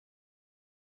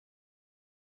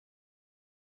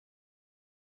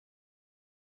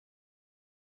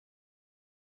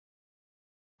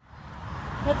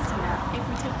Let's see now. If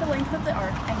we take the length of the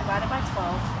arc and divide it by 12,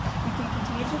 we can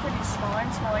continue to produce smaller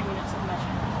and smaller units of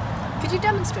measure. Could you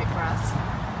demonstrate for us?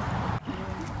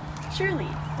 Surely.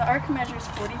 The arc measures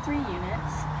 43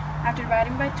 units. After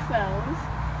dividing by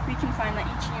 12, we can find that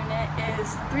each unit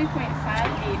is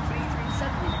 3.5833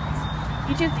 subunits.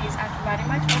 Each of these, after dividing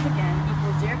by 12 again,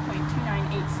 equals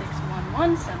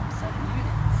 0.298611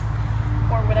 subunits,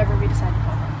 or whatever we decide to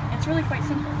call them. It's really quite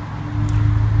simple.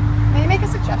 May I make a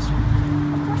suggestion?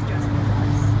 Of course, Jessica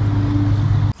does.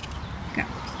 Go.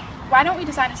 Why don't we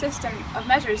design a system of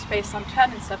measures based on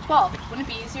 10 instead of 12? Wouldn't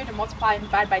it be easier to multiply and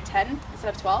divide by 10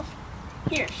 instead of 12?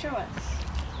 Here, show us.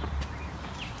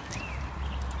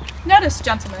 Notice,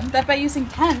 gentlemen, that by using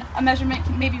 10, a measurement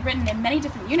may be written in many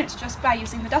different units just by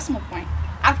using the decimal point.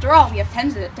 After all, we have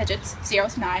 10 digits, 0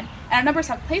 to 9, and our numbers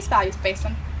have place values based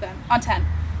on 10.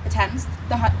 The tens,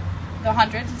 the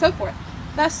hundreds, and so forth.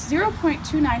 Thus,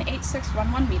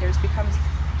 0.298611 meters becomes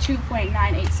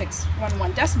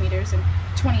 2.98611 decimeters and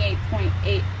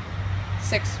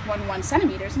 28.8611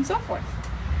 centimeters, and so forth.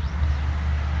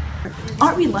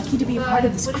 Aren't we lucky to be a part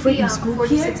of this great new school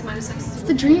here? It's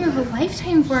the dream of a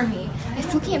lifetime for me. I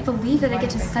still can't believe that I get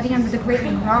to study under the great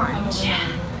Lagrange.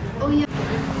 Oh yeah.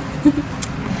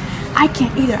 I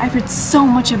can't either. I've heard so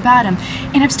much about him,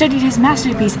 and I've studied his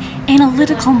masterpiece,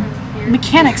 Analytical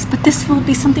Mechanics, but this will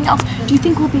be something else. Do you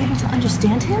think we'll be able to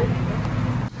understand him?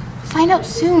 Find out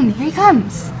soon. Here he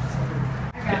comes.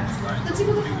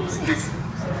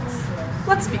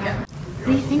 Let's begin. What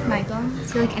do you think, Michael?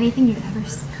 Is he like anything you've ever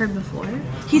heard before?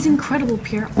 He's incredible,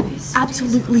 Pierre.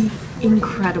 Absolutely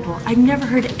incredible. I've never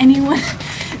heard anyone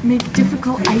make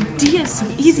difficult ideas so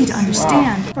easy to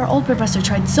understand. Our old professor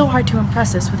tried so hard to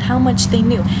impress us with how much they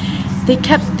knew. They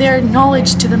kept their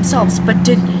knowledge to themselves, but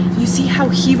did you see how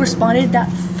he responded?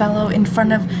 That fellow in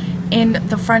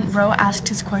the front row asked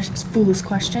his foolish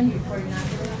question.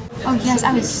 Oh yes,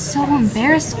 I was so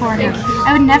embarrassed for him.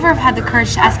 I would never have had the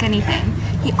courage to ask anything.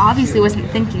 He obviously wasn't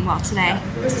thinking well today.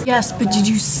 Yes, but did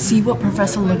you see what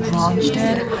Professor Lagrange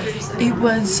did? It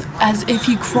was as if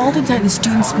he crawled inside the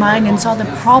student's mind and saw the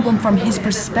problem from his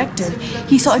perspective.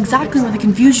 He saw exactly where the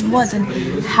confusion was and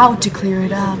how to clear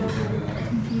it up.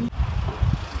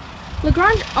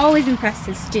 Lagrange always impressed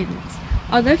his students.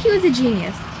 Although he was a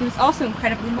genius, he was also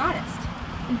incredibly modest.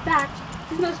 In fact,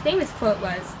 his most famous quote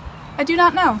was, I do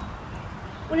not know.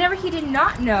 whenever he did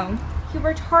not know, he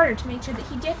worked harder to make sure that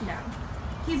he did know.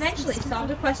 He eventually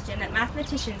solved a question that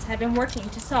mathematicians had been working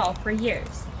to solve for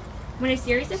years. When a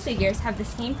series of figures have the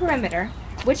same perimeter,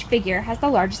 which figure has the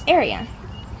largest area?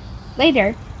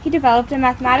 Later, he developed a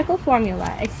mathematical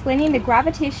formula explaining the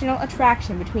gravitational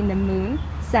attraction between the moon,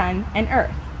 sun, and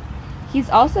earth. He's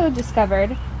also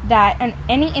discovered that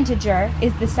any integer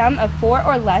is the sum of 4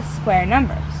 or less square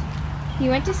numbers. He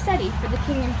went to study for the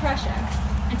king in Prussia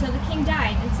until the king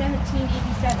died in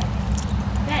 1787.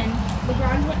 Then,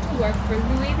 Lagrange went to work for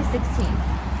Louis XVI.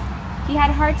 He had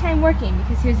a hard time working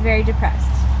because he was very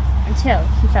depressed, until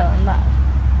he fell in love.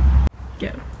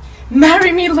 Go.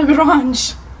 Marry me,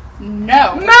 Lagrange!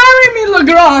 No. Marry me,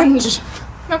 Lagrange!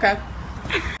 Okay.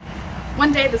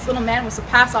 One day, this little man will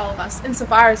surpass all of us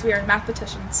insofar as we are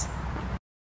mathematicians.